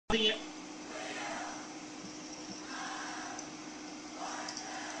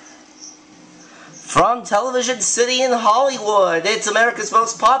From Television City in Hollywood, it's America's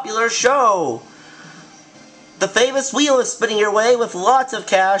most popular show. The famous wheel is spinning your way with lots of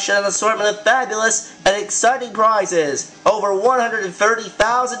cash and an assortment of fabulous and exciting prizes. Over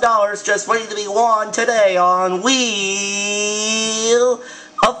 $130,000 just waiting to be won today on Wheel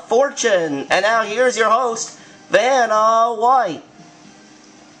of Fortune. And now here's your host, Vanna White.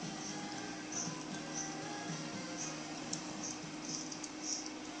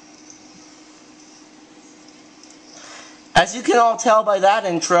 As you can all tell by that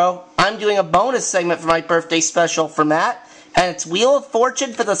intro, I'm doing a bonus segment for my birthday special for Matt, and it's Wheel of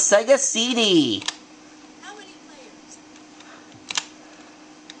Fortune for the Sega CD. How many players?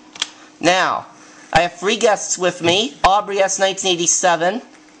 Now, I have 3 guests with me. Aubrey S. 1987.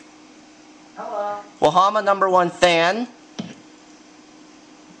 Hello. Wahama #1 fan.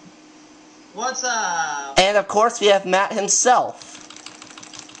 What's up? And of course we have Matt himself.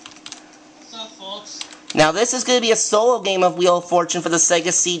 What's up, folks? Now this is going to be a solo game of Wheel of Fortune for the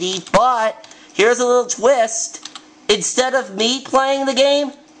Sega CD, but here's a little twist. Instead of me playing the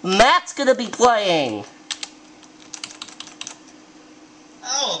game, Matt's going to be playing.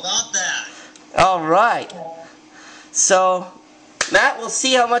 How about that? Alright. So, Matt, we'll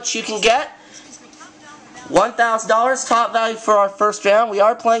see how much you can get. $1,000 top value for our first round. We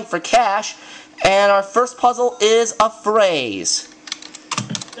are playing for cash, and our first puzzle is a phrase.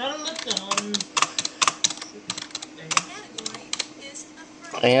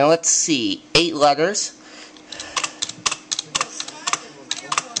 And let's see, 8 letters.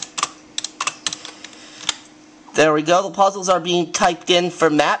 There we go. The puzzles are being typed in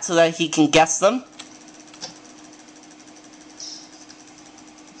for Matt so that he can guess them.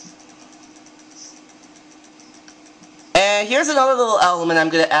 And here's another little element I'm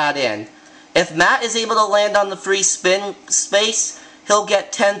going to add in. If Matt is able to land on the free spin space, he'll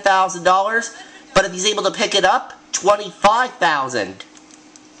get $10,000. But if he's able to pick it up, $25,000.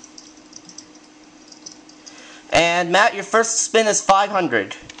 And Matt, your first spin is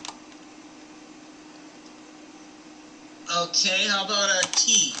 500. Okay, how about a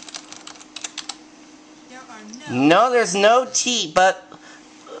T? There are No, there's no T, but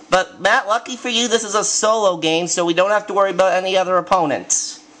Matt, lucky for you, this is a solo game, so we don't have to worry about any other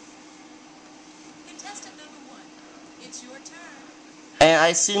opponents. Contestant #1, it's your turn. And I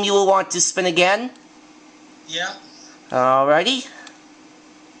assume you will want to spin again? Yep. Alrighty.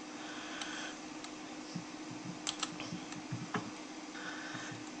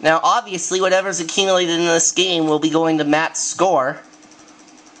 Now, obviously, whatever's accumulated in this game will be going to Matt's score.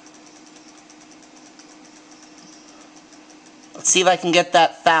 Let's see if I can get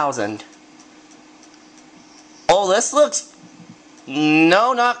that 1,000. Oh, this looks...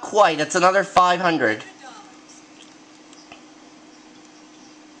 No, not quite. It's another 500.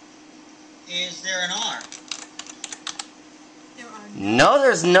 Is there an R? There are No,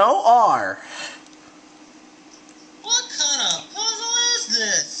 there's no R. What kind of puzzle is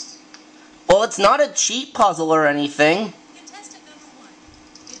this? Well, it's not a cheat puzzle or anything. Contestant #1,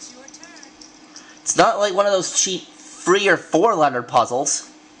 it's your turn. It's not like one of those cheap 3 or 4 letter puzzles.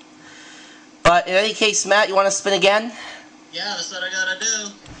 But in any case, Matt, you want to spin again? Yeah, that's what I gotta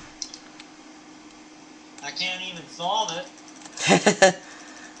do. I can't even solve it.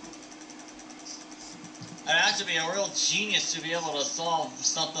 I'd have to be a real genius to be able to solve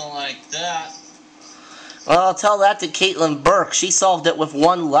something like that. Well, I'll tell that to Caitlin Burke. She solved it with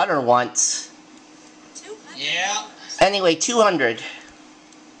 1 letter once. $200. Yeah. Anyway, 200.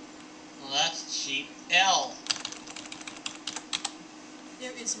 Well, that's cheap. L.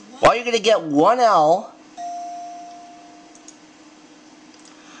 There is one. Well, you're going to get 1 L.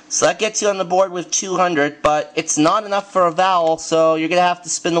 So that gets you on the board with 200, but it's not enough for a vowel, so you're going to have to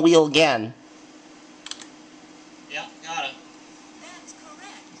spin the wheel again. Yep, got it. That's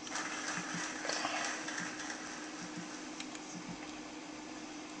correct.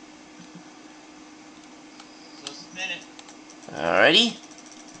 So spin it. Alrighty.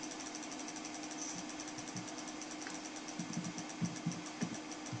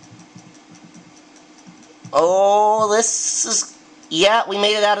 Oh, this is... Yeah, we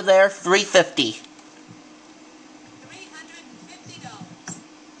made it out of there. $350. $350.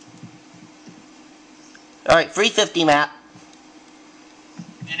 Alright, $350, Matt.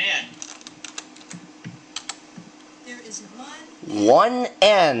 And in. There is One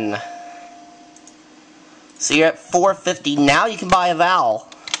N. So you're at $450. Now you can buy a vowel.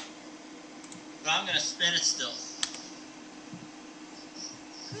 But I'm gonna spin it still.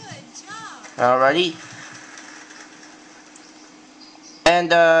 Good job. Alrighty.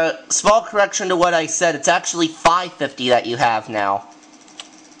 And small correction to what I said, it's actually 550 that you have now.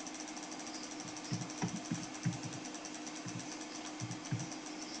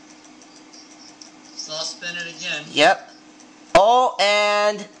 So I'll spin it again. Yep. Oh,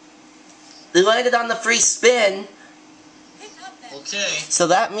 and they landed on the free spin. Okay. So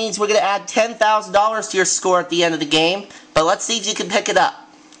that means we're going to add $10,000 to your score at the end of the game. But let's see if you can pick it up.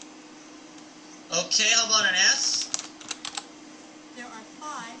 Okay, how about an S? There are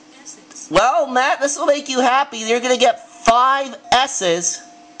 5 S's. Well, Matt, this will make you happy. You're going to get 5 S's.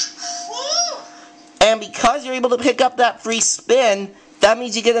 Woo! And because you're able to pick up that free spin, that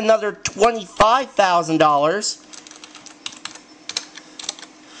means you get another $25,000.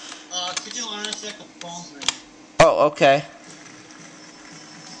 Could you hold on a second? Phone's ringing. Oh, okay.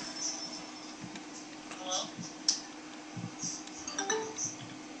 Hello?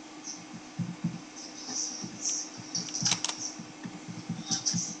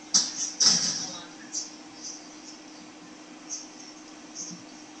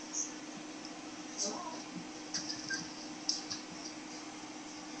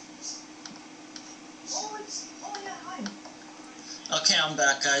 Okay, I'm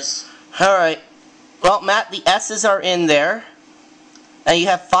back, guys. Alright. Well, Matt, the S's are in there. And you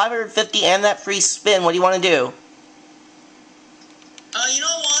have 550 and that free spin. What do you want to do? You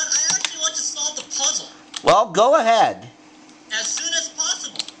know what? I actually want to solve the puzzle Well, go ahead. as soon as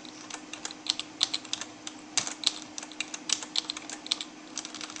possible.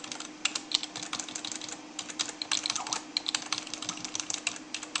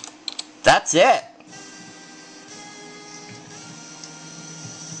 That's it.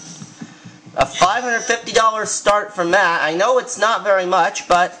 A $550 start from Matt. I know it's not very much,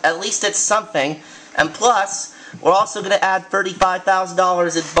 but at least it's something. And plus, we're also going to add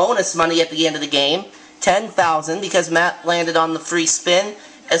 $35,000 in bonus money at the end of the game. $10,000 because Matt landed on the free spin,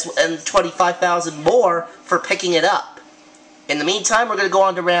 and $25,000 more for picking it up. In the meantime, we're going to go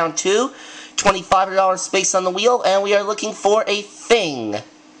on to round 2. $2,500 space on the wheel, and we are looking for a thing. The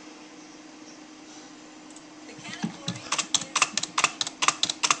category is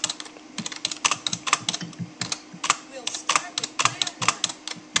we'll start with player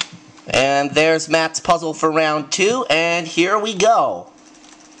 1. And there's Matt's puzzle for round 2, and here we go.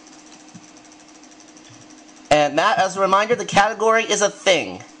 And Matt, as a reminder, the category is a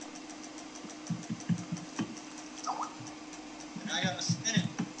thing. And I gotta spin it.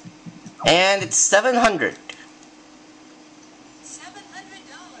 And it's $700. $700.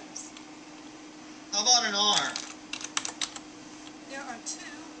 How about an R? There are 2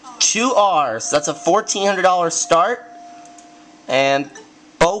 R's. 2 R's. That's a $1,400 start. And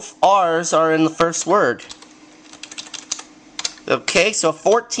both R's are in the first word. Okay, so a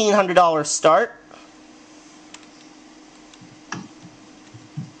 $1,400 start.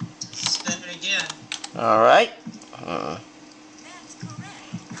 Spin it again. Alright. That's correct.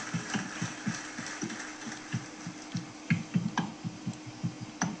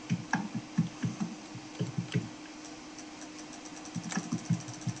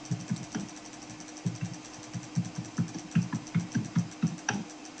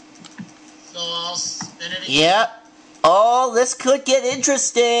 So I'll spin it again. Yep. Oh, this could get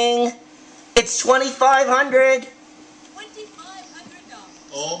interesting. It's $2,500. $2,500.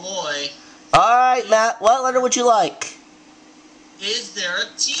 Oh boy. Alright, Matt, what letter would you like? Is there a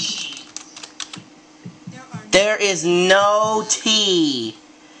T? There is no T.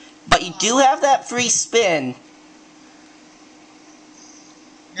 But you do have that free spin.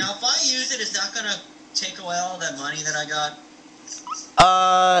 Now if I use it, is that gonna take away all that money that I got?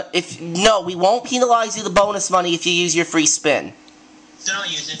 No, we won't penalize you the bonus money if you use your free spin. So don't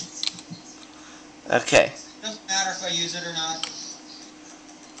use it. Okay. Doesn't matter if I use it or not.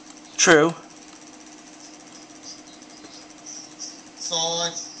 True. So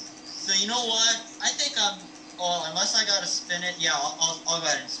you know what? I think unless I gotta spin it, yeah, I'll go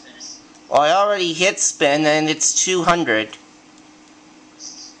ahead and spin it. Well, I already hit spin, and it's $200.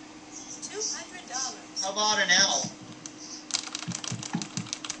 $200. How about an L?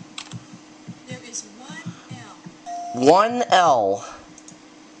 There is 1 L. 1 L.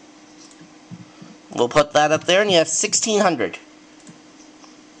 We'll put that up there, and you have $1,600.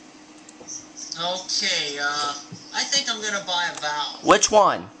 Okay, I think I'm gonna buy a vowel. Which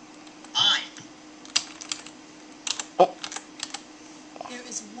one? I. Oh, There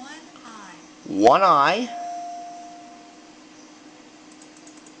is 1 I. 1 I.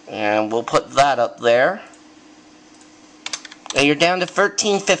 And we'll put that up there. And you're down to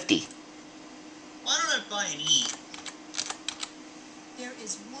 $1,350. Why don't I buy an E? There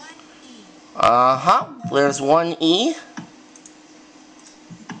is 1 E. Uh-huh. There's 1 E.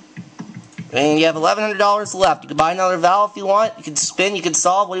 And you have $1,100 left. You can buy another vowel if you want. You can spin, you can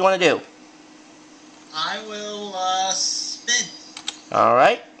solve. What do you want to do? I will, spin.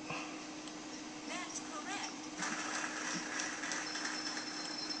 Alright. That's correct.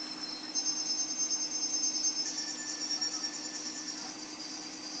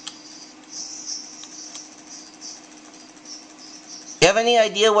 You have any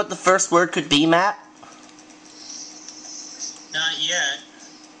idea what the first word could be, Matt? Not yet.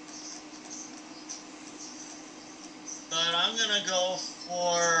 But I'm gonna go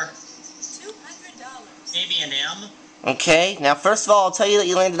for $200. maybe an M. Okay, now first of all, I'll tell you that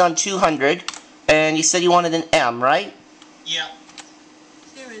you landed on 200, and you said you wanted an M, right? Yep.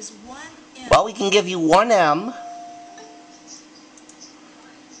 There is one M. Well, we can give you one M.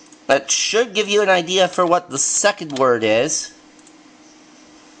 That should give you an idea for what the second word is.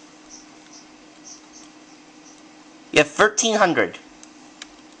 You have 1,300.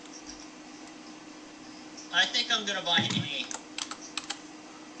 I think I'm gonna buy an A.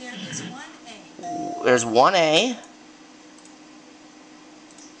 There is one A. There's one A.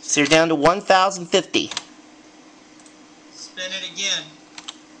 So you're down to 1,050. Spin it again.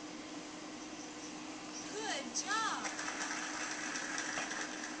 Good job.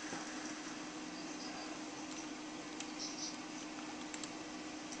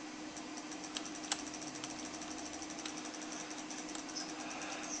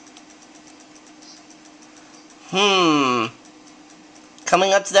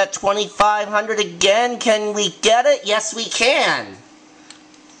 Coming up to that 2,500 again. Can we get it? Yes, we can.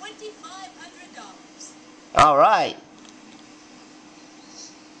 $2,500. All right.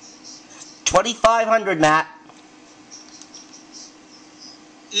 2,500, Matt.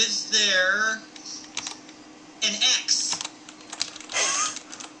 Is there an X?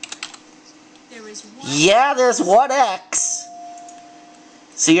 There is one. Yeah, there's one X.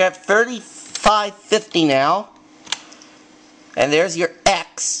 So you're at 3,550 now. And there's your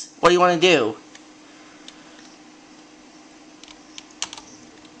X. What do you want to do?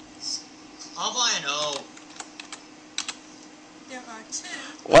 I'll buy an O. There are two.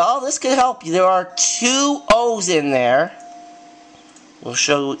 Well, this could help you. There are two O's in there. We'll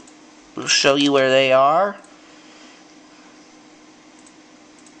show you where they are.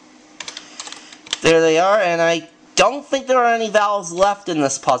 There they are, and I don't think there are any vowels left in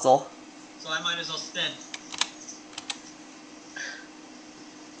this puzzle. So I might as well spin.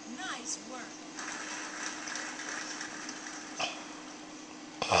 Nice work.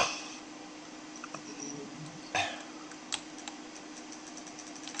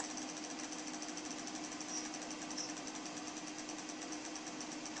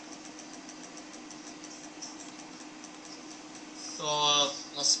 So I'll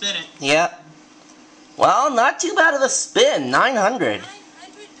spin it. Yep. Well, not too bad of a spin. 900. $900.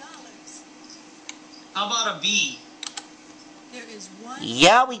 How about a B? There is one.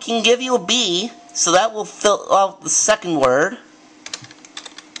 Yeah, we can give you a B, so that will fill out the second word.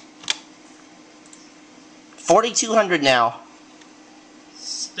 4,200 now.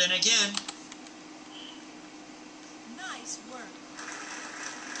 Spin again. Nice work.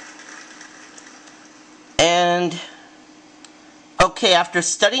 And okay, after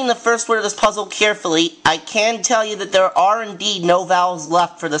studying the first word of this puzzle carefully, I can tell you that there are indeed no vowels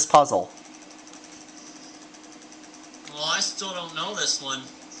left for this puzzle. Well, I still don't know this one.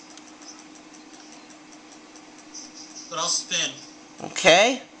 But I'll spin.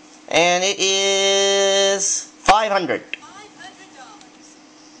 Okay, and it is 500. $500.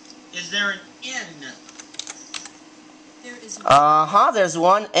 Is there an N? There is one. There's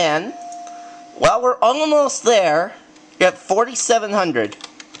one N. Well, we're almost there. You're at 4,700.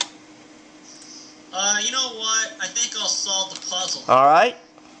 You know what? I think I'll solve the puzzle. Alright,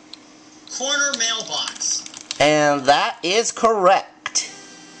 Corner mailbox. and that is correct.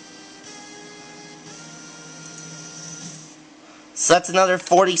 So that's another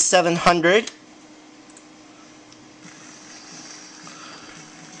 4,700.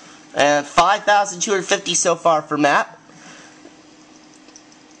 And 5,250 so far for Matt.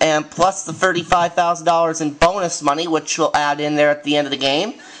 And plus the $35,000 in bonus money, which we'll add in there at the end of the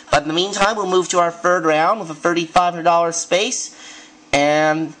game. But in the meantime, we'll move to our third round with a $3,500 space.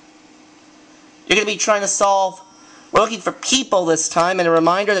 And you're going to be trying to solve... We're looking for people this time. And a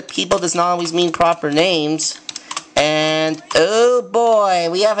reminder that people does not always mean proper names. And, oh boy,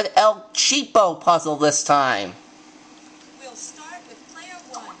 we have an El Cheapo puzzle this time. We'll start with player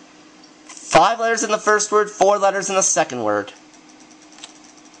one. 5 letters in the first word, 4 letters in the second word.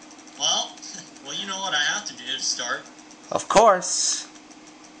 Well, you know what I have to do to start. Of course.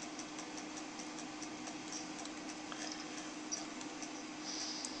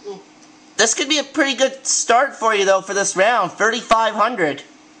 This could be a pretty good start for you, though, for this round. 3,500.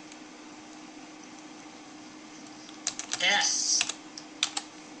 S.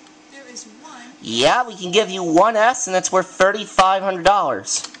 There is one. Yeah, we can give you one S, and that's worth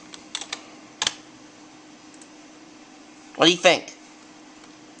 $3,500. What do you think?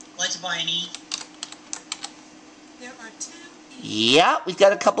 I'd like to buy an E. There are two E's. Yeah, we've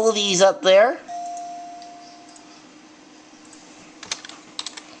got a couple of E's up there.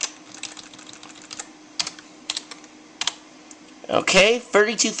 Okay,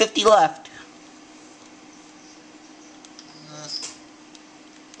 32.50 left.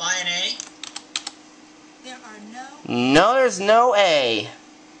 Buy an A. There are no. No, there's no A.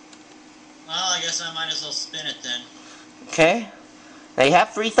 Well, I guess I might as well spin it then. Okay. They have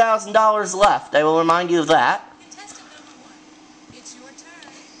 $3,000 left. I will remind you of that. Contestant number one. It's your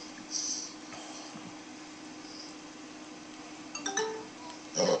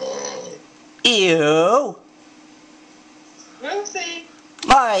turn. Ew. Whoopsie!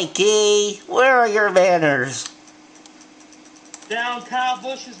 Mikey, where are your manners? Down Kyle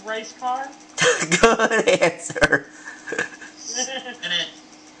Busch's race car. Good answer. And it.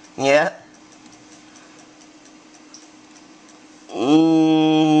 Yeah.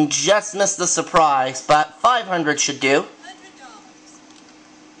 Just missed the surprise, but 500 should do. $100.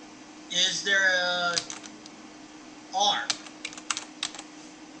 Is there a R?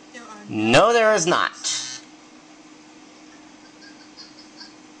 There are No, there is not.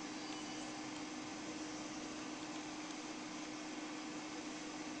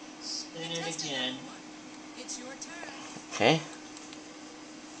 Spin it Contestant again. number one. It's your turn. Okay.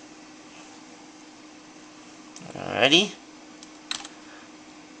 Alrighty.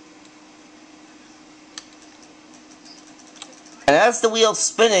 And as the wheel's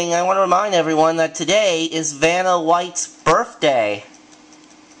spinning, I want to remind everyone that today is Vanna White's birthday.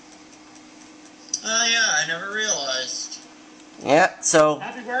 Oh yeah, I never realized. Yeah, so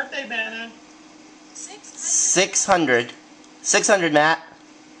Happy birthday, Bannon. 600. 600, Matt.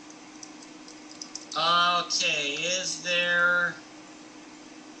 Okay, is there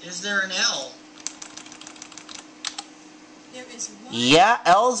an L? There is one. Yeah,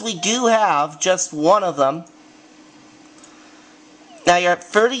 L's we do have, just one of them. Now you're at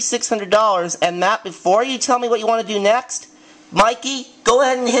 $3,600, and Matt, before you tell me what you want to do next, Mikey, go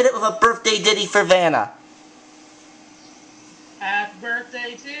ahead and hit it with a birthday ditty for Vanna. Happy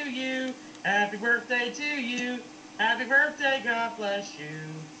birthday to you. Happy birthday to you. Happy birthday, God bless you.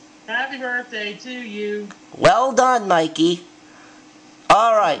 Happy birthday to you. Well done, Mikey.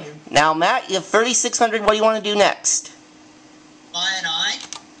 Alright, now Matt, you have $3,600, what do you want to do next? Buy an I?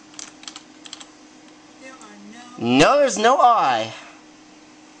 There are no. No, there's no I.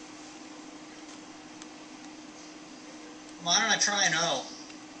 Why don't I try an O?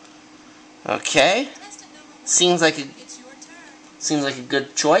 Okay, Contestant number one. seems like a It's your turn.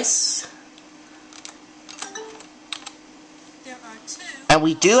 good choice. There are two. And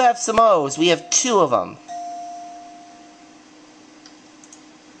we do have some O's. We have two of them.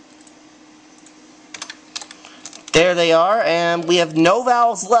 There they are, and we have no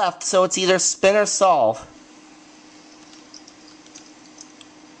vowels left, so it's either spin or solve.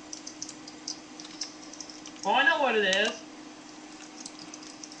 Oh, I know what it is.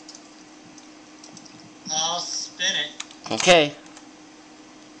 I'll spin it. Okay.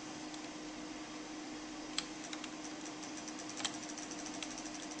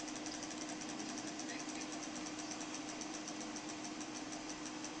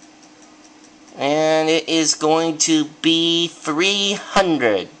 And it is going to be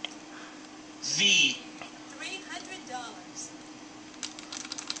 300. V. $300.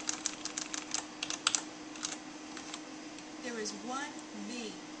 There is one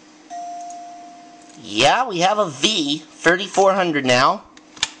V. Yeah, we have a V. 3,400 now.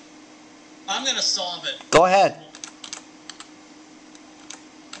 I'm gonna solve it. Go ahead.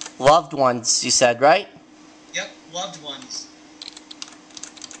 Loved ones, you said, right? Yep, loved ones.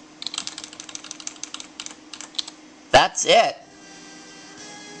 That's it.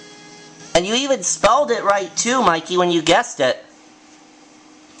 And you even spelled it right too, Mikey, when you guessed it.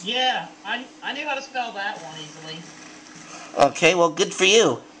 Yeah, I knew how to spell that one easily. Okay, well, good for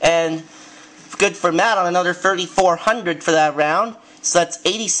you. And good for Matt on another 3,400 for that round. So that's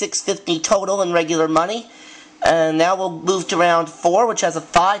 8,650 total in regular money. And now we'll move to round 4, which has a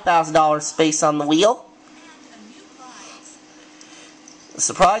 $5,000 space on the wheel. And a new prize. The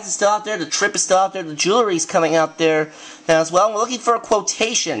surprise is still out there, the trip is still out there, the jewelry's coming out there now as well. And we're looking for a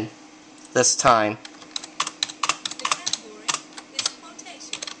quotation this time. The category is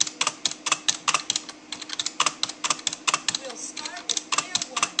quotation. We'll start with player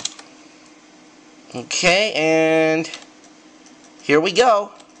one. Okay, and here we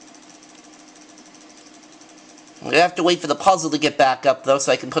go. I'm going to have to wait for the puzzle to get back up, though,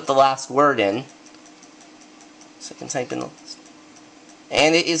 so I can put the last word in. So I can type in...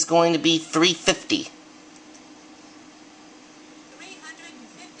 And it is going to be $350.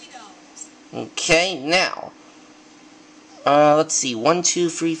 $350. Okay, now. Let's see. 1, 2,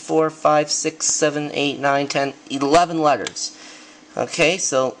 3, 4, 5, 6, 7, 8, 9, 10, 11 letters. Okay,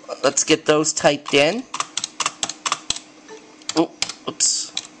 so let's get those typed in. Oh,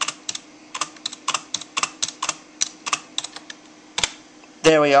 oops.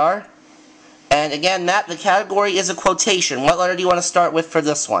 There we are. And again, Matt, the category is a quotation. What letter do you want to start with for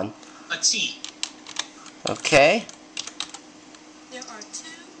this one? A T. Okay. There are 2.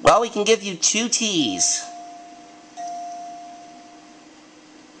 Well, we can give you 2 T's.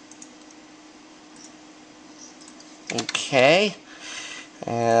 Okay.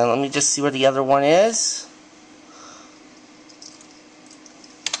 And let me just see where the other one is.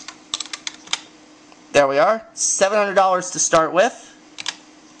 There we are. $700 to start with.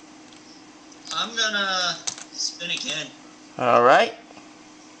 I'm gonna spin again. Alright.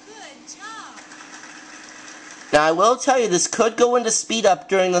 Good job. Now, I will tell you, this could go into speed up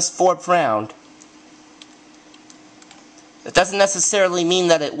during this 4th round. It doesn't necessarily mean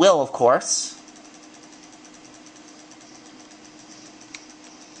that it will, of course.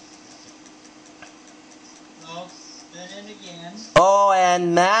 I'll spin it again. Oh,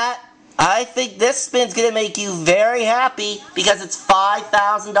 and Matt, I think this spin's going to make you very happy because it's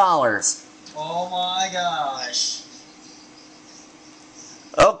 $5,000. Oh my gosh.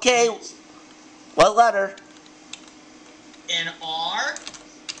 Okay, what letter? An R?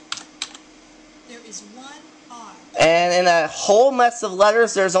 There is 1 R. And in a whole mess of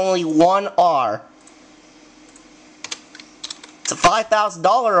letters, there's only 1 R. It's a $5,000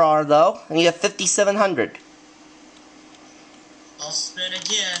 R, though, and you have $5,700. I'll spin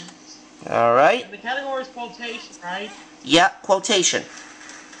again. Alright. The category is quotation, right? Yeah, quotation.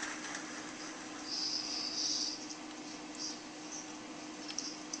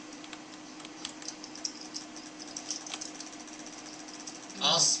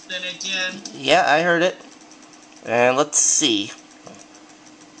 I'll spin again. Yeah, I heard it. And let's see.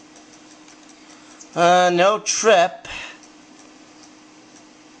 No trip.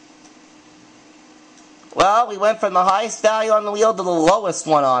 Well, we went from the highest value on the wheel to the lowest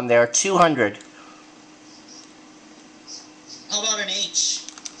one on there, 200. How about an H?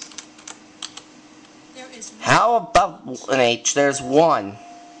 There is 1. How about an H? There's 1.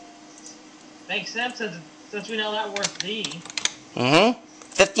 Makes sense since we know that word's D. Mm-hmm.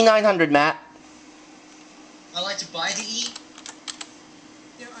 5,900, Matt. I like to buy the E.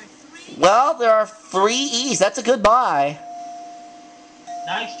 There are 3. Well, there are 3 E's. That's a good buy.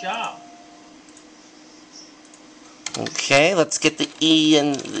 Nice job. Okay, let's get the E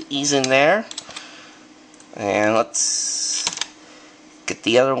and the E's in there. And let's get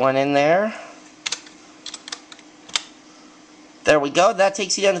the other one in there. There we go. That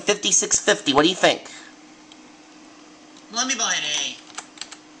takes you down to $5,650. What do you think? Let me buy an A.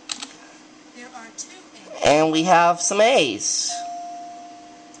 There are 2 A's. And we have some A's.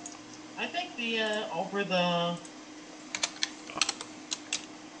 I think the over the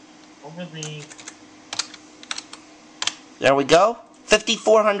There we go.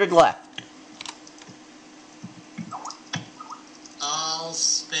 5,400 left. I'll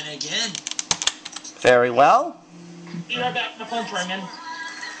spin again. Very well. be right back. My phone's ringing.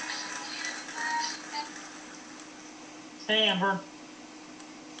 Hey Amber.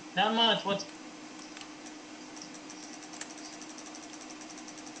 Not much. What's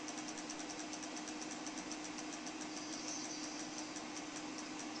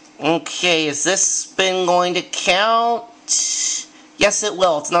Okay, is this spin going to count? Yes, it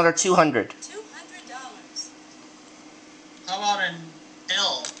will. It's another 200. $200. How about an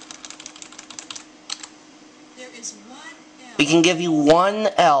L? There is 1 L. We can give you 1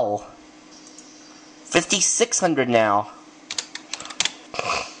 L. 5,600 now.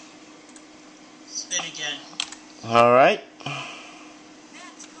 Spin again. Alright.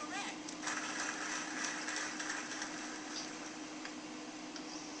 That's correct.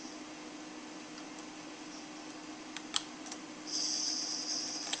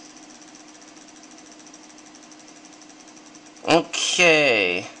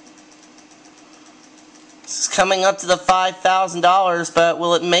 Okay. This is coming up to the $5,000, but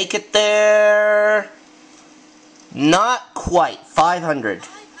will it make it there? Not quite. 500. $500.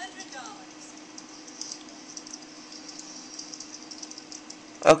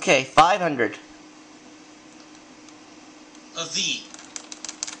 Okay, 500. A V.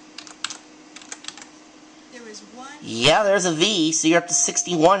 is one. Yeah, there's a V, so you're up to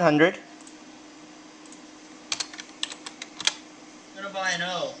 6,100. I'm gonna buy an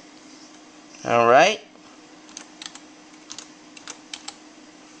O. Alright.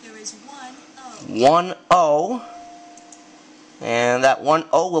 There is one O. 1 O. And that 1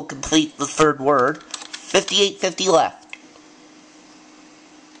 O will complete the third word. 58.50 left.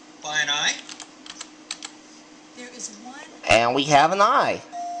 Buy an I. There is one. And we have an I.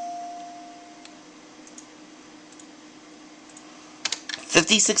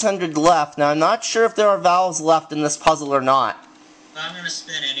 5,600 left. Now, I'm not sure if there are vowels left in this puzzle or not. But I'm gonna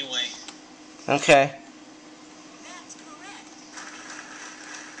spin anyway. Okay. That's correct.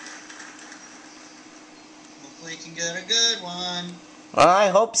 Hopefully, you can get a good one. Well, I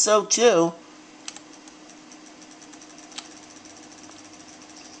hope so, too.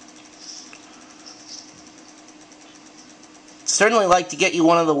 Certainly like to get you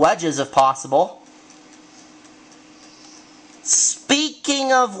one of the wedges if possible.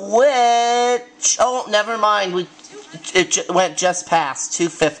 Speaking of which... Oh, never mind. It went just past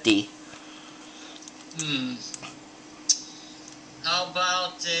 250. How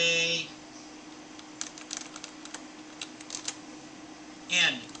about a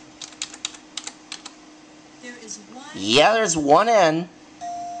N? There is one. Yeah, there's one N.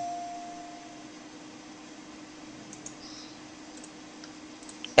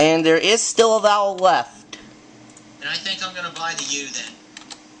 And there is still a vowel left. And I think I'm gonna buy the U then.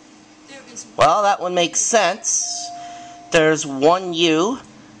 There is one. Well, that one makes sense. There's one U.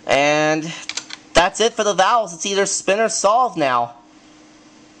 And that's it for the vowels. It's either spin or solve now.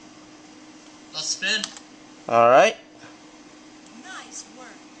 I'll spin. Alright. Nice work.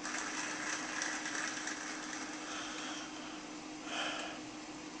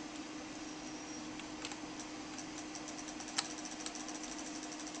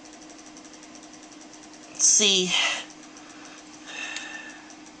 Let's see.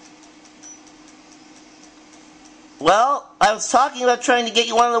 Well, I was talking about trying to get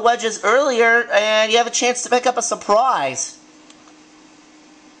you one of the wedges earlier, and you have a chance to pick up a surprise.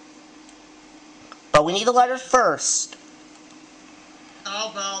 But we need a letter first.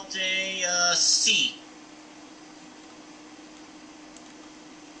 How about a C?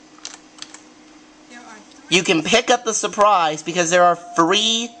 There are three. You can pick up the surprise because there are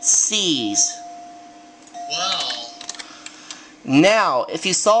 3 C's. Well, Now, if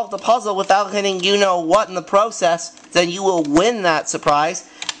you solve the puzzle without hitting you-know-what in the process, then you will win that surprise.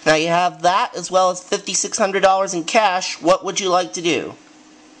 Now you have that as well as $5,600 in cash. What would you like to do?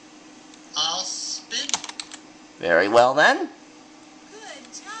 I'll spin. Very well then.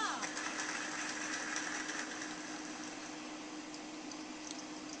 Good job.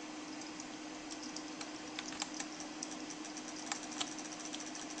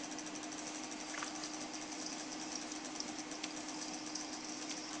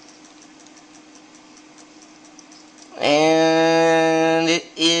 And it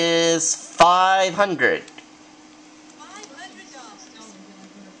is 500. $500.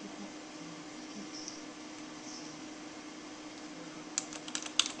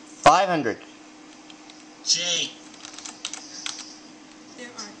 500. J. There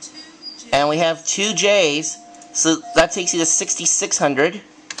are two J's. And we have 2 J's, so that takes you to 6,600.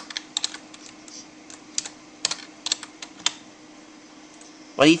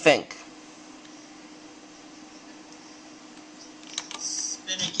 What do you think?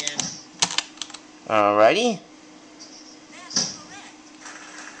 Spin again. Alrighty. That's correct.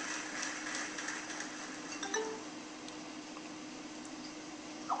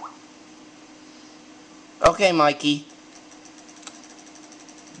 Okay, Mikey.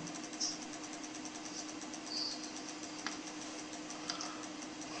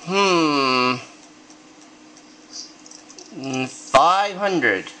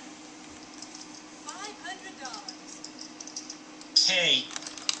 $500. $500. K.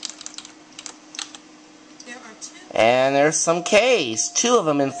 There are two. And there's some K's. 2 of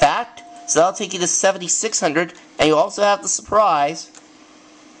them, in fact. So that'll take you to 7,600. And you also have the surprise.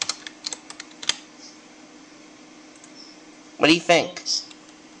 What do you think?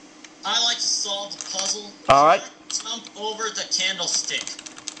 I like to solve the puzzle. Alright. Jump over the candlestick.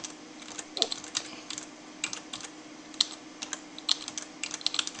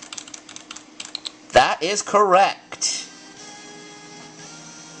 That is correct.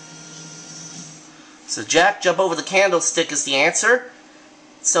 So Jack, jump over the candlestick is the answer.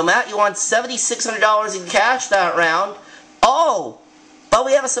 So Matt, you won $7,600 in cash that round. Oh, but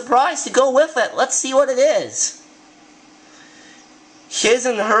we have a surprise to go with it. Let's see what it is. His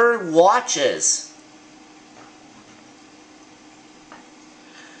and her watches.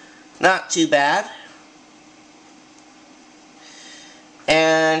 Not too bad.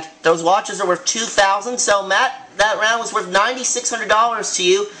 And those watches are worth $2,000. So Matt, that round was worth $9,600 to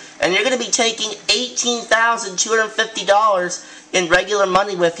you, and you're going to be taking $18,250 in regular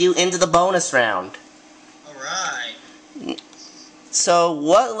money with you into the bonus round. All right. So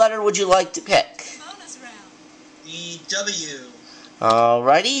what letter would you like to pick? Bonus round. The W.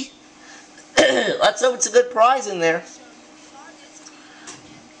 Alrighty. Let's hope it's a good prize in there. Show you targets T, M,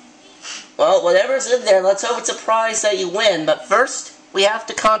 and E. Well, whatever's in there, let's hope it's a prize that you win. But first, we have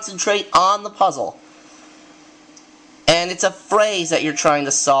to concentrate on the puzzle. And it's a phrase that you're trying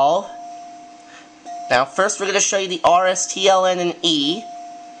to solve. Now, first we're going to show you the R, S, T, L, N, and E.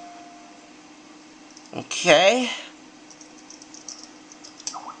 Okay.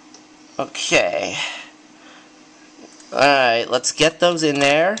 Okay. Alright, let's get those in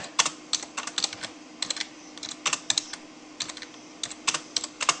there.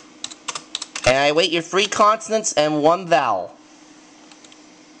 And I await your 3 consonants and 1 vowel.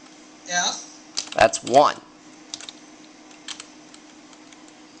 F. That's 1.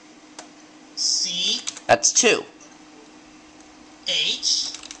 C. That's 2.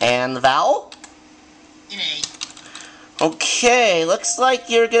 H. And the vowel? An A. Okay, looks like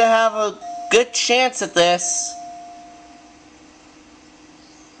you're going to have a good chance at this.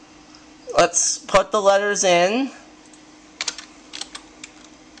 Let's put the letters in.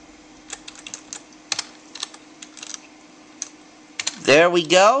 There we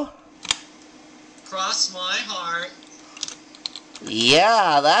go. Cross my heart.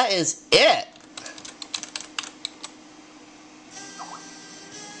 Yeah, that is it.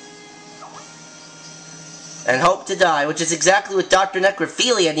 And hope to die, which is exactly what Dr.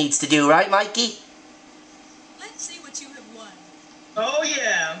 Necrophilia needs to do, right, Mikey? Let's see what you have won. Oh,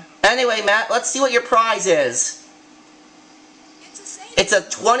 yeah. Anyway, Matt, let's see what your prize is. It's a savings. It's a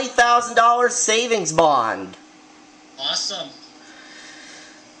 $20,000 savings bond. Awesome.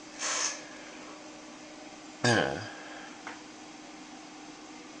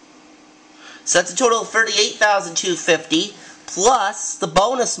 So that's a total of $38,250 plus the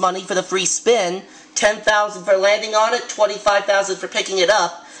bonus money for the free spin, $10,000 for landing on it, $25,000 for picking it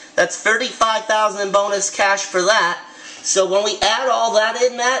up. That's $35,000 in bonus cash for that. So when we add all that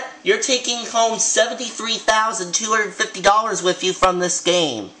in, Matt, you're taking home $73,250 with you from this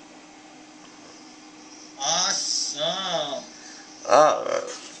game. Awesome.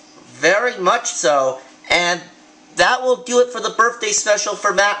 Very much so. And that will do it for the birthday special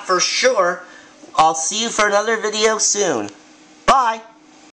for Matt for sure. I'll see you for another video soon. Bye.